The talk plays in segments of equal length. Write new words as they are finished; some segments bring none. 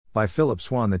By Philip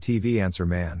Swan, the TV Answer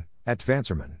Man, at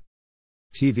Tvancerman.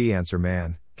 TV Answer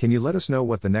Man, can you let us know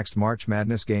what the next March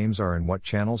Madness games are and what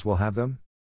channels will have them?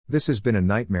 This has been a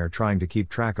nightmare trying to keep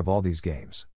track of all these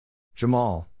games.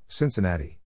 Jamal,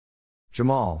 Cincinnati.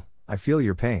 Jamal, I feel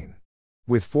your pain.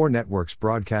 With 4 networks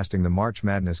broadcasting the March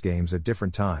Madness games at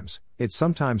different times, it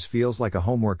sometimes feels like a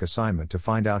homework assignment to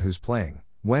find out who's playing,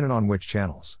 when and on which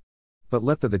channels. But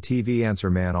let the TV Answer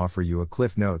Man offer you a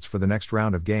Cliff Notes for the next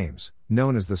round of games,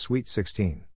 known as the Sweet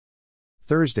 16.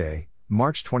 Thursday,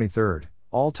 March 23rd,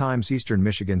 all times Eastern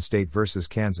Michigan State vs.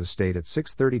 Kansas State at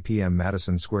 6:30 p.m.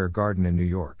 Madison Square Garden in New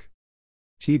York.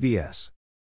 TBS.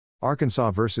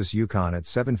 Arkansas vs. UConn at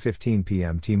 7:15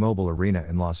 p.m. T-Mobile Arena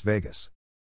in Las Vegas.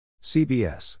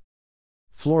 CBS.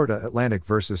 Florida Atlantic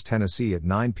vs. Tennessee at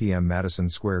 9 p.m. Madison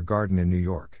Square Garden in New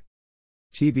York.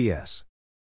 TBS.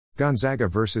 Gonzaga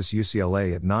vs.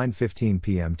 UCLA at 9:15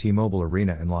 p.m. T-Mobile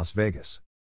Arena in Las Vegas.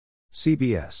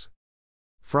 CBS.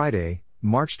 Friday,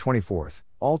 March 24th,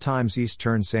 all times East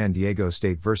turn San Diego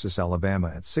State vs.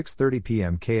 Alabama at 6:30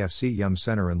 p.m. KFC Yum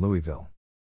Center in Louisville.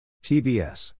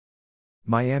 TBS.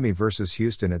 Miami vs.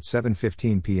 Houston at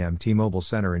 7:15 p.m. T-Mobile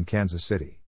Center in Kansas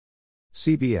City.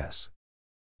 CBS.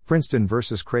 Princeton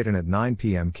vs. Creighton at 9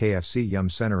 p.m. KFC Yum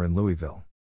Center in Louisville.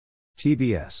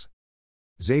 TBS.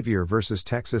 Xavier vs.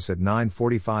 Texas at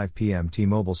 9:45 p.m.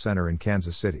 T-Mobile Center in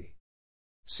Kansas City.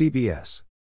 CBS.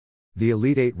 The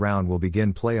Elite Eight round will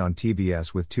begin play on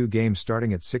TBS with 2 games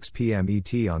starting at 6 p.m.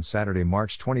 ET on Saturday,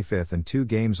 March 25th and 2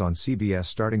 games on CBS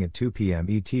starting at 2 p.m.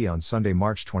 ET on Sunday,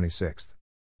 March 26th.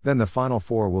 Then the Final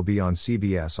Four will be on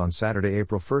CBS on Saturday,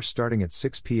 April 1st starting at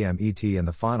 6 p.m. ET and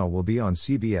the final will be on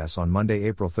CBS on Monday,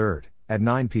 April 3rd, at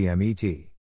 9 p.m. ET.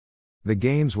 The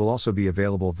games will also be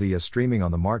available via streaming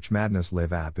on the March Madness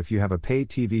Live app if you have a paid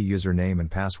TV username and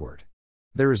password.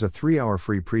 There is a 3-hour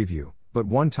free preview, but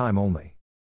one time only.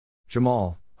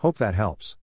 Jamal, hope that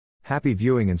helps. Happy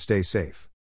viewing and stay safe.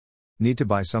 Need to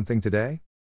buy something today?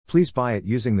 Please buy it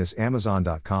using this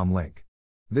Amazon.com link.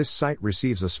 This site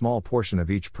receives a small portion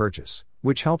of each purchase,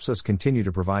 which helps us continue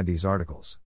to provide these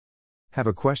articles. Have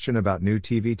a question about new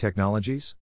TV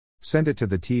technologies? Send it to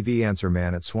the TV Answer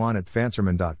Man at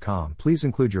swan@tvancerman.com. Please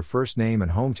include your first name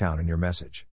and hometown in your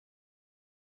message.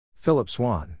 Philip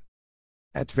Swan.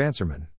 At Tvancerman.